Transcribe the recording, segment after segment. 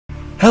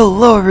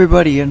Hello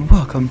everybody and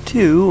welcome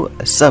to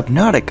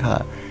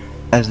Subnautica.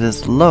 As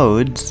this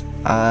loads,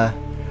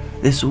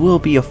 this will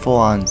be a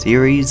full-on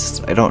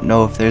series. I don't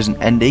know if there's an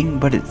ending,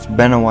 but it's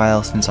been a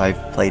while since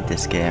I've played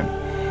this game.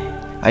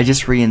 I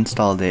just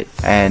reinstalled it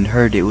and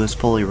heard it was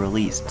fully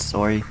released,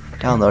 so I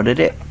downloaded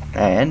it,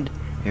 and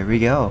here we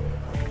go.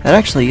 That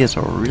actually is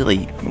a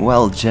really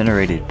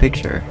well-generated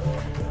picture.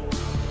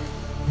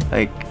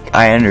 Like,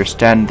 I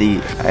understand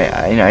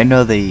I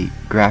know the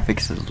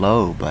graphics is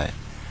low, but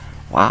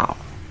wow.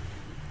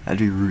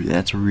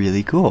 That's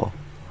really cool.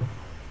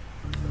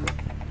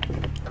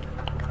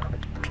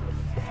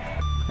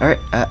 Alright,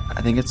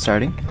 I think it's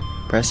starting.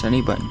 Press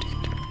any button.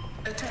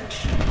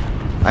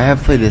 I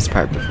have played this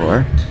part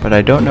before, but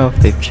I don't know if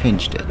they've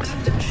changed it.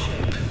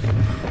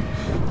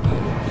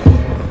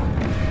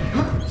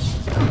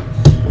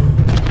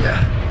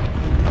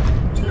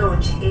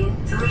 Launch in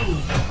 3,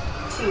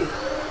 2,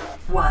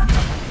 1.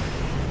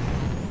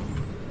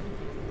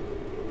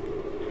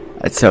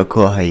 It's so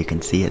cool how you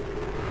can see it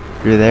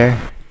through there.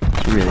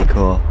 It's really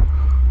cool.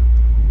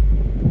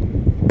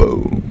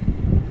 Boom.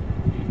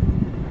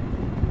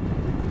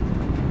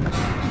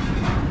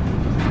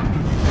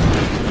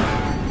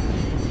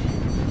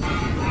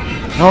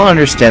 I don't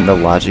understand the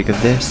logic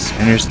of this.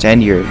 I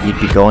understand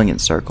you'd be going in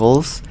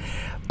circles,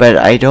 but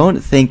I don't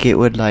think it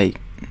would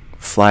like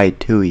fly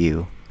to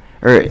you,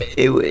 or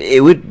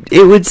it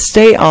would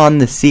stay on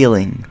the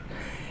ceiling,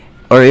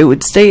 or it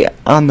would stay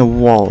on the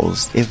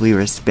walls if we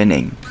were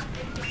spinning.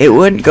 It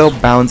wouldn't go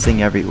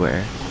bouncing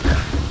everywhere.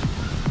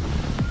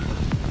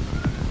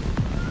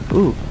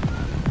 Ooh.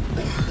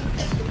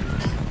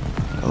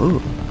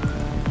 Ooh.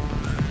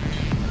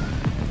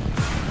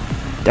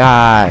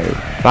 Die.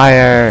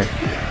 Fire.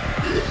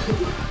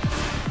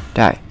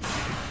 Die.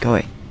 Go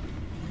away.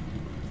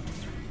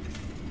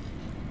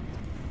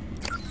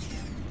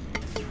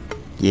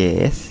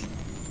 Yes.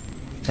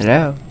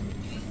 Hello.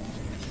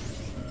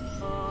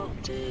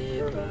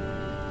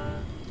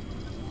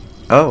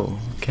 Oh,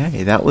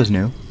 okay, that was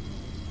new.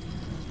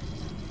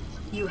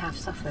 You have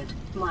suffered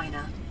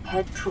minor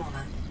head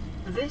trauma.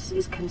 This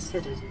is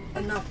considered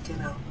an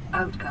optimal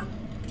outcome.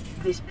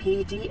 This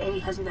PDA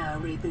has now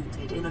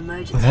rebooted in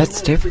emergency Well, that's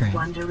mode different. with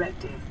one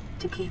directive: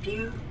 to keep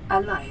you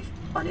alive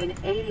on an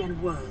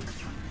alien world.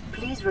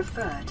 Please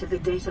refer to the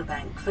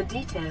databank for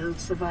detailed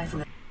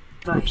survival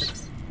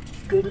advice.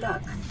 Good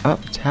luck. Oh,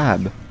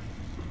 tab.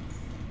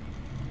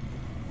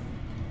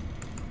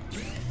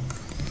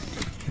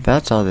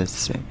 That's all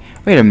this.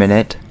 Wait a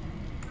minute.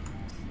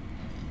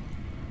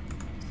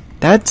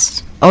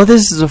 Oh,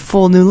 this is a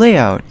full new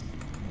layout.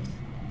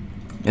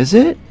 Is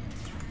it?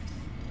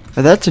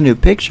 Oh, that's a new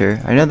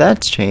picture. I know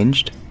that's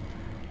changed.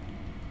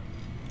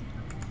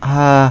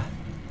 I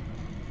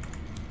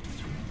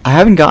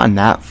haven't gotten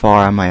that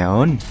far on my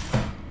own.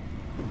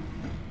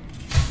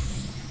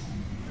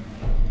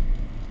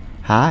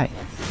 Hi.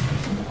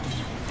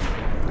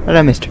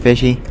 Hello, Mr.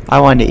 Fishy.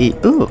 I wanted to eat.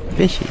 Ooh,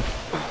 fishy.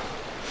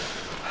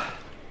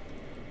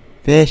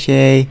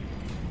 Fishy.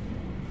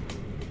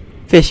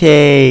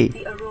 Fishy.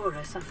 The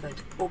Aurora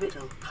suffered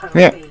orbital Come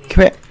here. failure.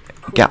 Come here.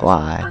 Got Cause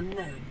why. unknown.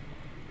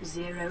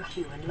 0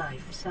 human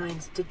life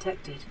signs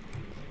detected.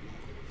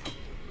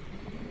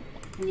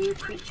 New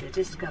creature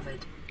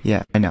discovered.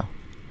 Yeah, I know.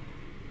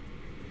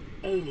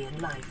 Alien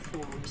life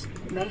forms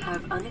may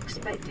have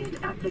unexpected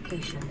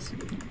applications.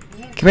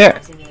 Come here.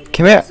 Utilizing alien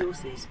Come here.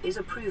 resources is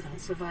a proven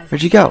survival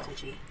Where'd you go?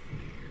 strategy.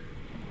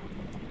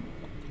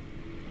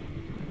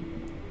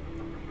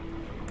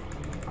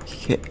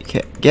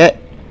 Get.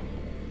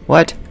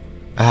 What?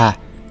 Ah.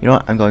 You know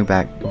what? I'm going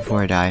back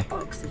before I die.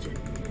 Oxygen.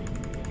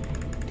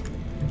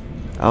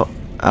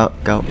 Oh,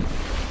 go.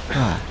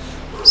 Ah.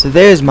 So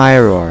there's my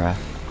Aurora.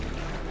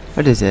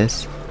 What is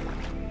this?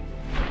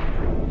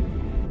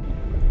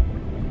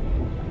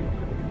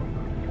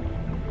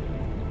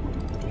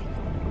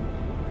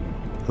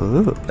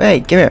 Ooh. Hey,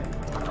 come here.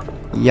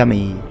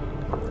 Yummy.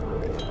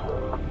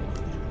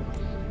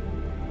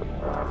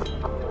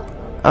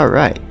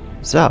 Alright,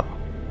 so.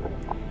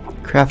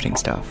 Crafting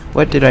stuff.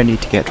 What did I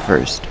need to get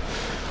first?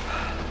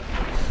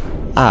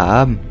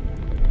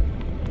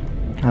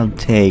 I'll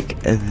take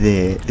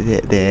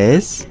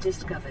this.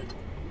 Discovered.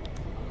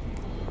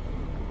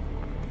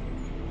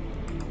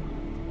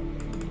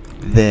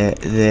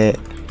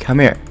 Come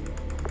here.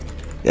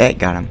 That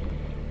got him.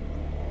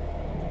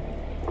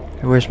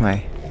 Where's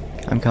my?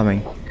 I'm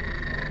coming.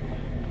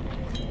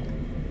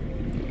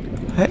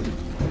 Hey.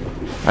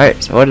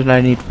 Alright, so what did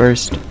I need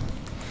first?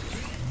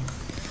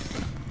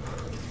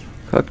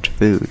 Cooked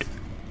food.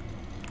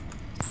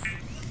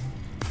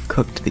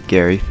 Cooked the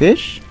Gary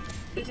fish.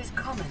 It is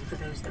common for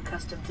those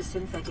accustomed to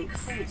synthetic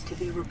foods to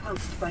be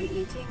repulsed by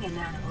eating an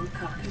animal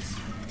carcass.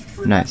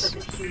 Remember Nice.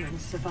 that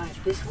humans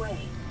survived this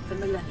way for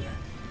millennia.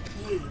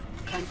 You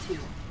can too.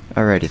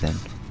 Alrighty then.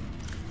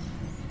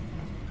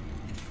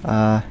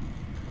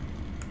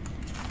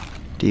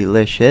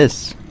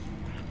 Delicious.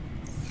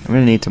 I'm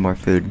gonna need some more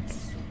food.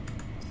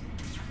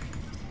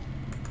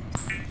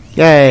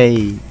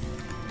 Yay!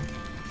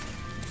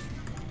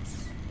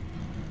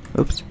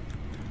 Oops.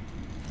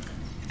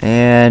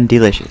 And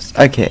delicious.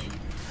 Okay.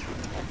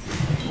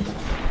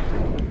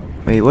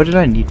 Wait, what did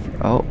I need?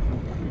 Oh.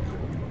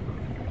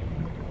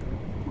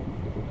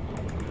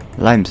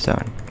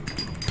 Limestone.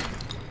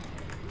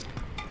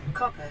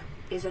 Copper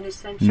is an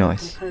essential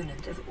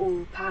component of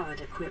all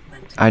powered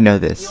equipment. I know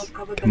this. Your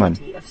Come on.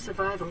 probability of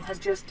survival has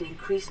just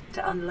increased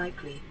to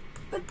unlikely,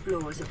 but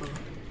plausible.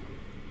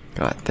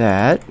 Got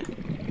that.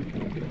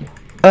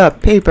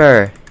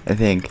 Paper, I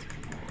think.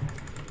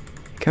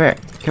 Come here.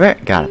 Come here.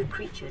 Got New it.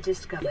 creature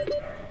discovered.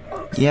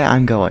 Oxygen. Yeah,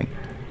 I'm going.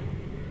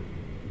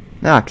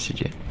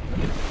 Oxygen.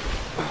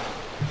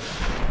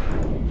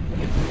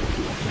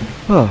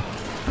 Oh.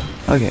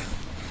 Okay.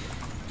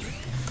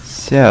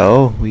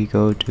 So, we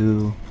go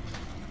to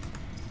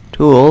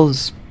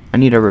tools. I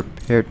need a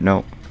repair.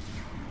 No.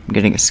 I'm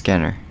getting a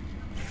scanner.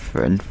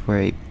 And for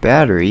a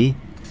battery.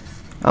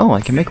 Oh,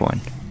 I can make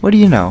one. What do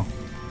you know?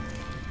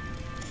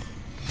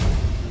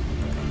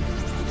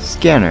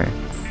 Scanner.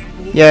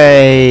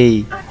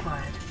 Yay!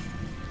 Acquired.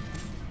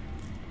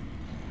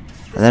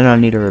 And then I'll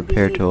need a Will be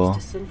repair used tool.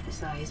 to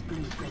synthesize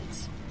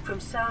blueprints from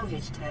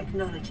salvage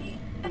technology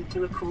and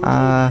to record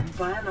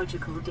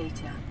biological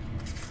data.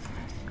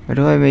 Where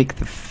do I make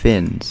the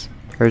fins?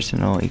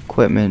 Personal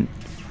equipment.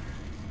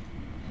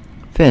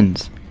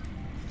 Fins.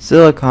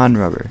 Silicon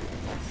rubber.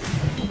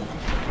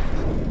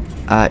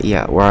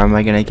 Yeah, where am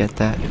I gonna get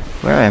that?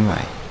 Where am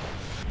I?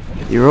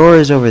 The ore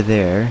is over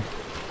there.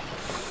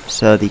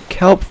 So the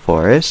kelp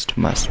forest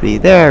must be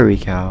there. We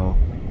go.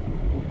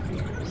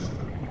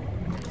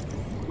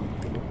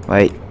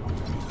 Wait.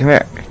 Come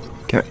here.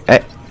 Come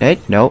here. Hey,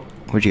 no.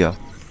 Where'd you go?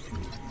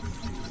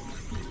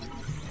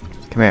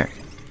 Come here.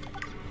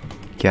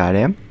 Got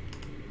him.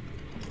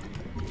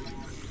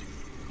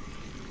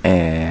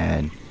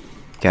 And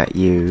got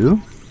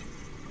you.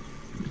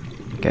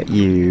 Got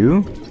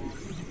you.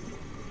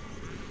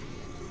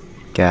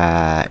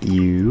 Got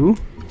you.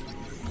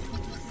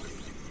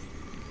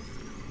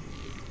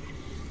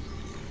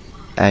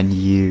 And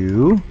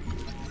you.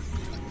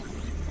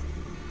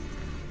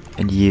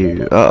 And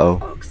you. Uh-oh.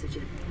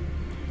 Oxygen.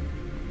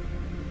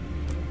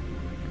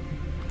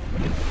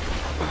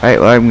 Alright,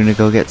 well, I'm gonna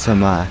go get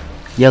some,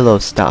 yellow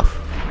stuff.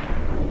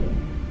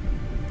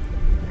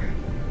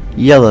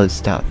 Yellow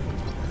stuff.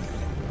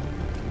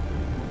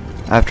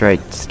 After I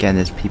scan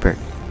this peeper.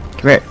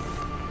 Come here.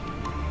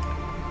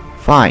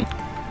 Fine.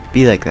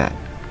 Be like that.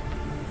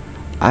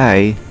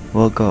 I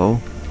will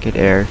go get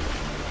air.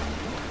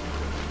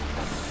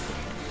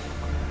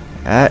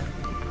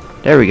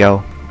 There we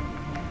go.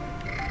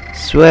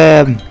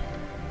 Swim!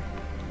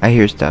 I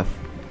hear stuff.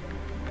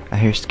 I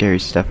hear scary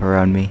stuff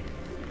around me.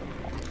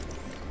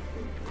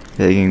 I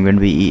feel like I'm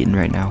gonna be eaten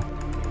right now.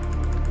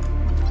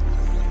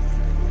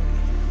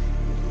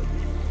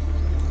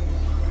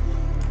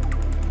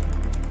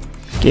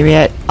 Give me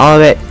it! All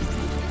of it!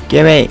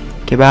 Give me!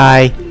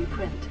 Goodbye!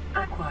 Blueprint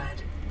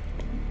acquired.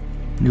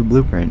 New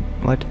blueprint.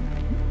 What?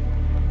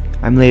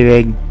 I'm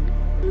leaving.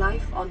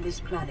 Life on this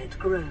planet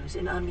grows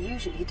in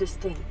unusually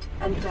distinct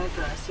and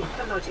diverse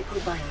ecological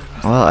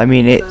biomes. Well, I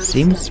mean, it Further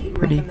seems study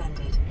pretty.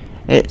 recommended.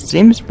 It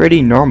seems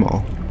pretty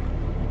normal.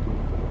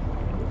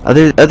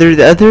 Other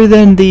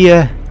than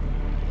the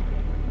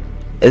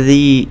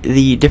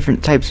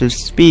different types of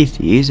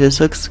species, this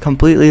looks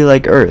completely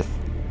like Earth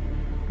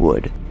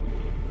would.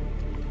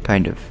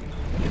 Kind of.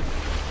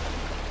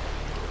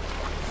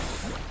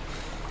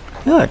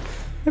 Look,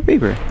 a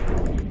beaver.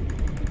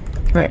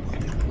 Come here.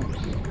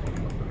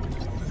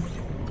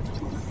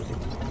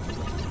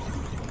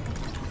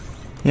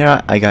 You know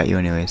what? I got you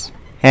anyways.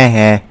 Heh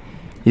heh.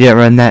 You didn't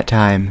run that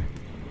time.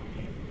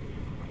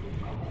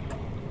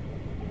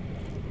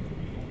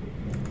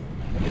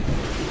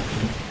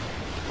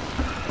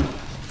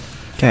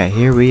 Okay,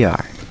 here we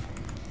are.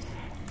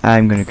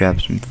 I'm gonna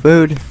grab some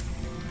food.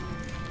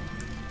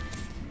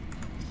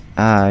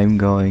 I'm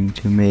going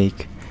to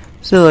make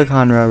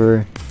silicon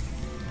rubber.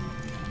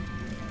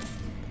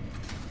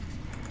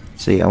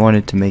 See, I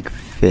wanted to make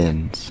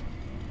fins.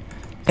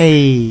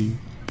 Hey!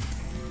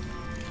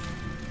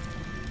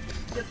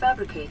 The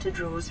fabricator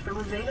draws from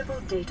available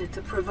data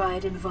to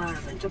provide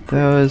environment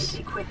Those. appropriate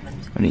equipment.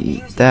 I'm gonna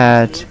eat using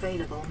that. the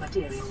available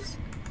materials.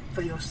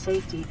 For your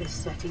safety, this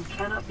setting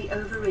cannot be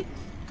overridden.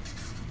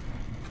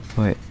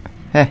 Wait.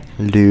 Heh,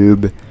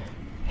 lube.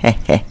 Heh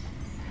heh.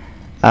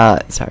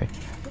 Sorry.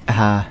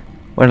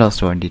 What else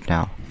do I need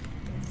now?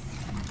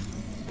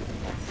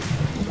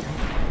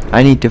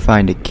 I need to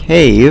find a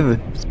cave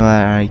so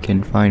that I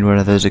can find one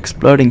of those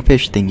exploding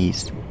fish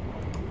thingies.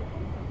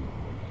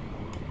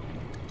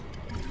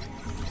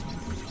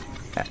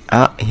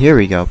 Here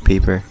we go,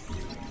 peeper.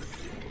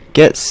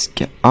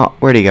 Oh,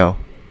 where'd he go?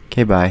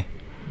 Okay, bye.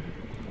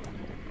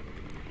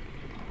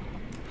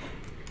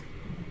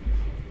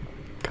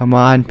 Come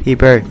on,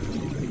 peeper.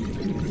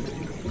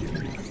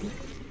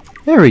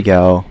 There we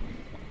go.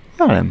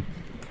 Got him.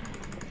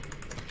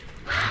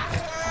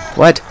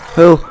 What?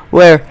 Who?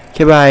 Where?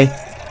 Okay, bye.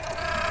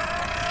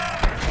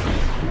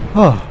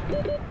 Oh.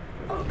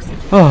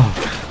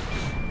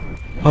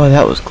 Oh. Oh,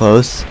 that was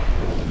close.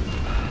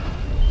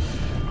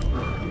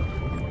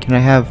 Can I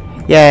have...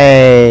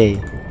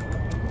 Yay!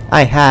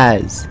 I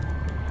has.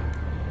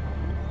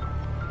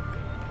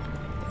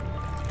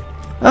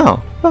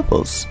 Oh,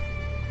 bubbles.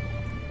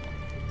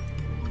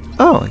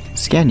 Oh, I can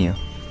scan you.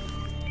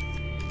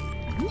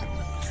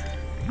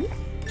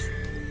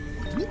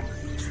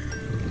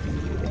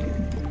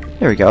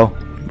 There we go.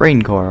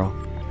 Brain coral.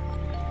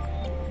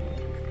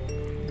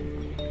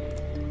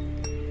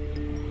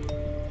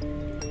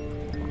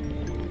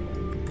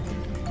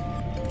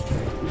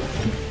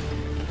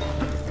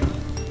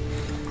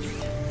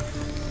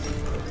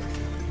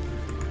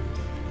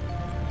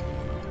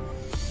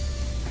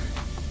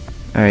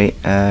 Alright,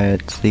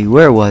 let's see,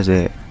 where was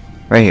it?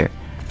 Right here.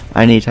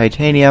 I need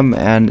titanium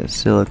and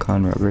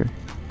silicon rubber.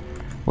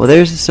 Well,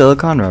 there's the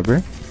silicon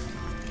rubber.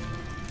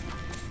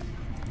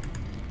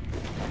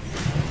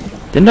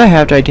 Didn't I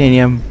have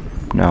titanium?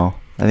 No,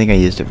 I think I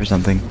used it for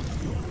something.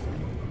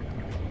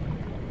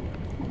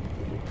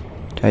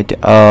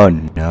 Oh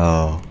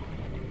no.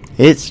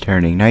 It's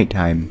turning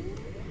nighttime.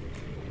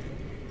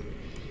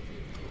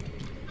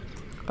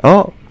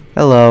 Oh,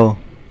 hello.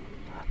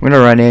 I'm gonna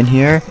run in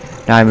here.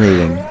 Now I'm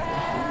leaving.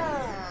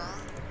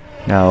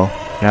 No,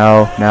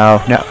 no,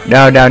 no, no,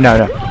 no, no, no,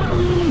 no.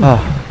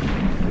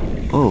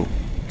 Oh. Oh,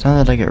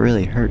 sounded like it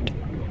really hurt.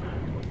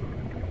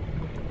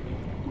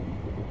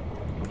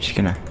 Just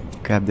gonna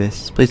grab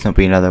this. Please don't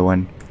be another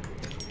one.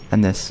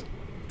 And this.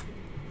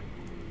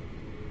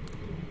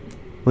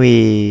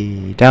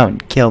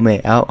 Don't kill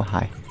me. Oh,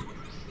 hi.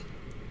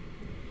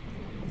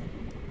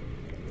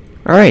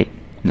 Alright.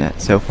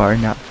 So far,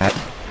 not bad.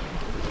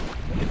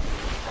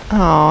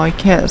 Oh, I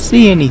can't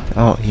see anything.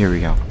 Oh, here we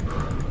go.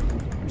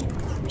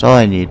 That's all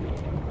I need.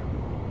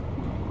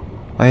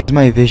 Why is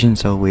my vision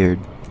so weird?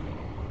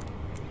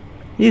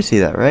 You see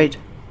that, right?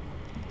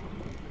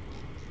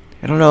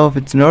 I don't know if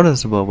it's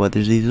noticeable, but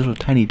there's these little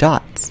tiny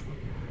dots.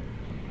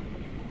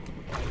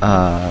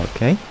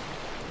 Okay.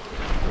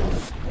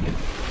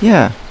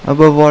 Yeah,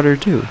 above water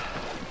too.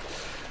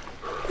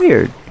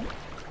 Weird.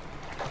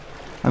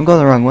 I'm going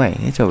the wrong way.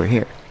 It's over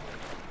here.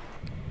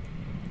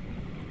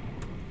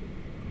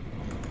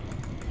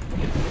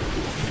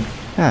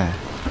 Ah.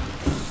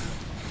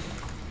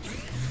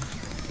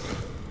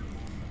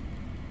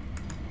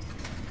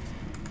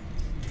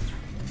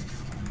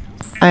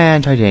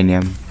 And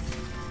titanium.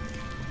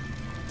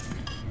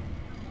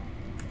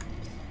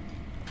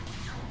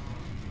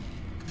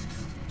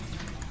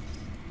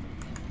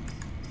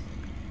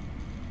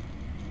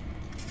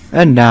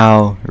 And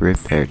now,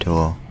 repair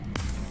tool.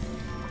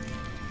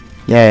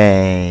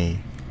 Yay!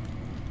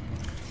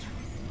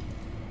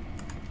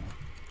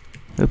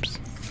 Oops.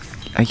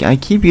 I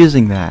keep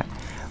using that.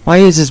 Why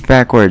is this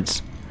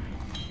backwards?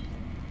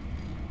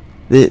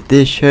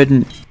 This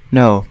shouldn't...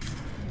 No.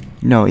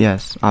 No,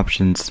 yes.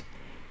 Options.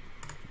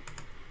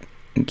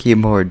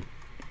 Keyboard.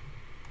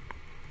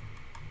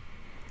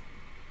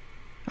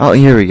 Oh,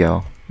 here we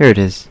go. Here it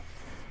is.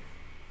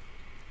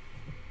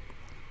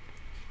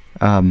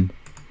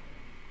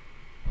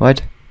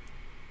 What?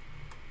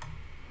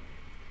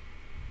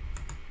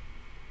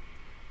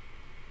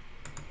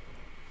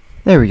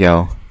 There we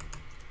go.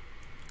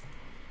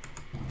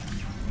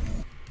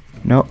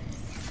 Nope.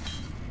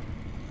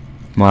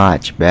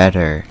 Much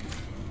better.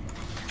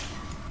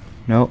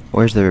 Nope.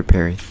 Where's the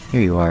repair?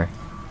 Here you are.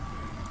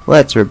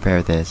 Let's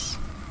repair this.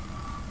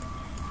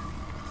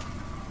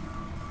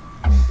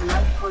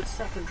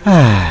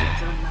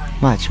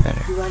 Much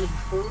better. Running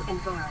full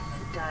environment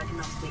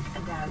diagnostic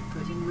and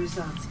outputting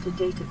results to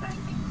data bank.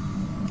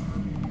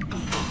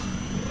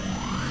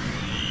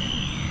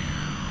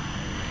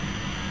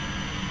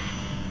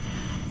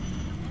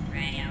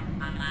 Radio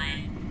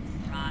online.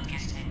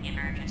 Broadcasting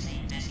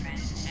emergency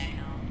distress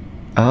signal.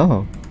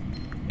 Oh.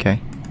 Okay.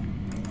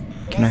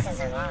 This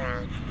is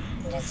Aurora.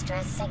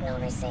 Distress signal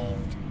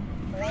received.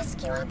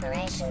 Rescue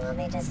operation will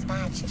be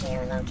dispatched to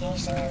your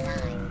location in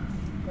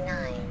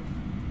 9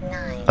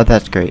 Oh,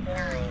 that's great.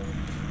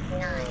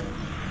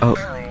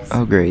 hours.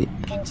 Oh, great.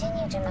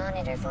 Continue to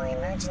monitor for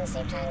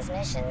emergency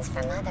transmissions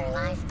from other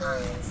life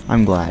pods.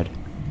 I'm glad.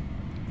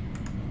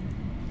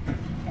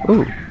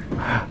 Ooh.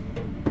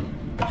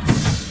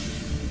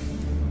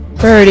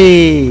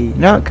 Birdie!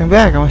 No, come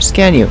back. I want to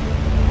scan you.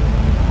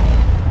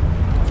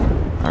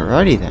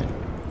 Alrighty then.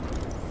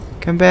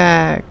 Come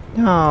back.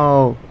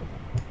 No.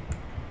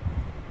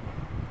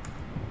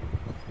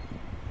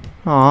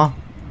 Aw.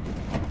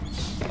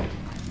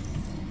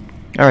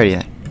 Alrighty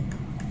then.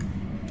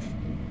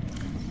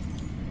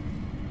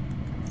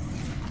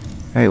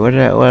 Alright, what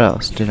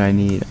else did I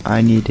need?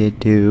 I need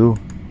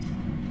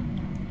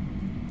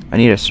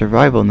a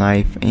survival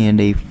knife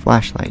and a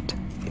flashlight.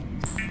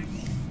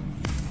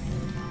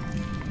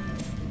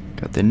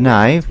 Got the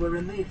knife. Were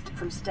removed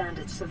from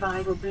standard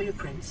survival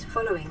blueprints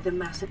following the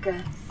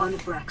massacre on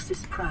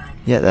Abraxas Prime.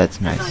 Yeah, that's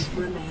The nice. knife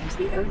remains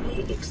the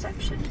only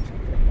exception.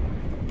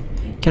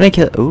 Can I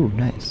kill? Ooh,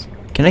 nice.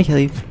 Can I kill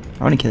you?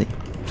 I want to kill you.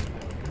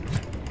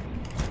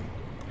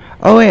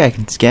 Oh wait, I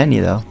can scan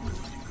you though.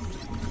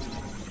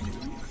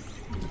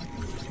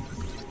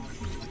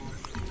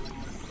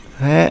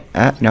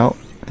 No.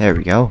 There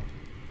we go.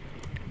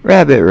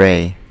 Rabbit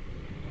ray.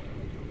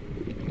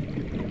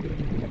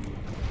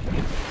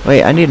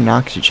 Wait, I need an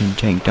oxygen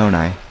tank, don't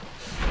I?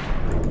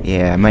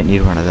 Yeah, I might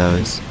need one of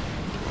those.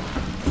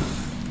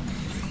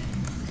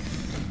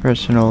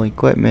 Personal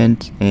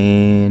equipment,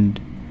 and...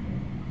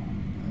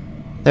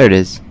 there it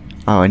is.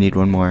 Oh, I need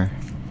one more.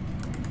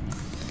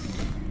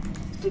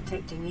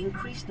 Detecting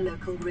increased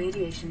local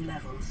radiation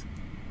levels.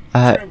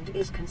 Trend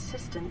is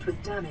consistent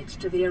with damage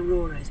to the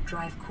Aurora's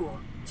drive core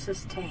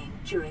sustained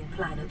during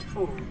planet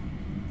fall.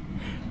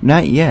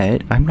 Not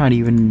yet. I'm not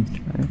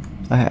even...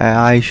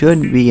 I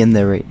shouldn't be in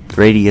the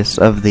radius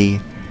of the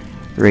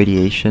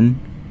radiation.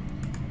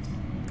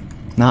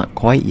 Not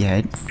quite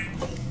yet.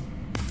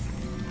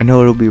 I know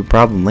it'll be a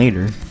problem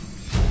later.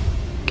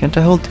 Can't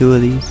I hold 2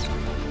 of these?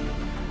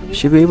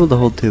 Should be able to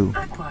hold 2.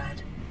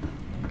 Acquired.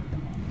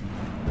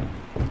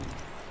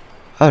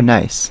 Oh,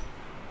 nice.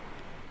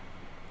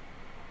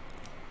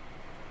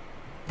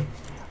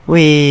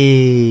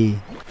 Whee!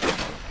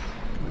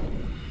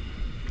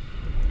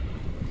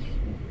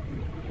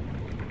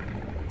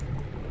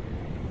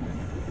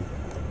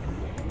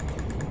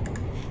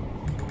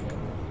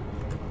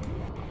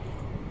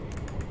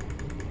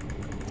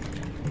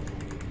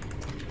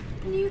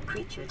 New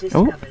creature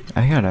Oh, discovered.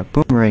 I got a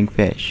boomerang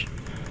fish.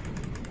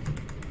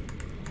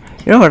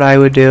 You know what I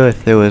would do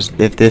if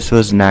this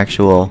was an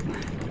actual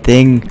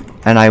thing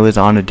and I was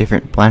on a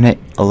different planet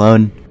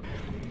alone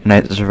and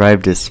I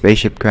survived a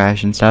spaceship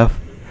crash and stuff?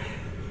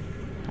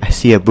 I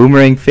see a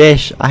boomerang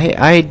fish.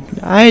 I'd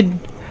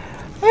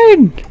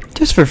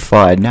just for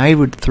fun, I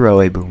would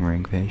throw a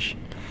boomerang fish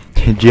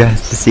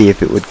just to see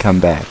if it would come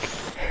back.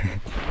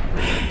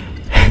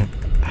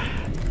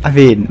 I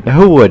mean,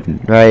 who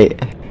wouldn't, right?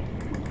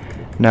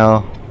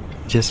 No,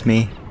 just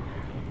me.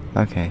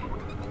 Okay.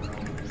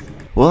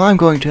 Well, I'm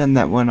going to end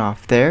that one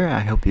off there.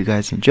 I hope you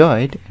guys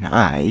enjoyed, and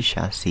I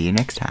shall see you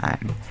next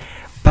time.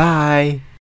 Bye!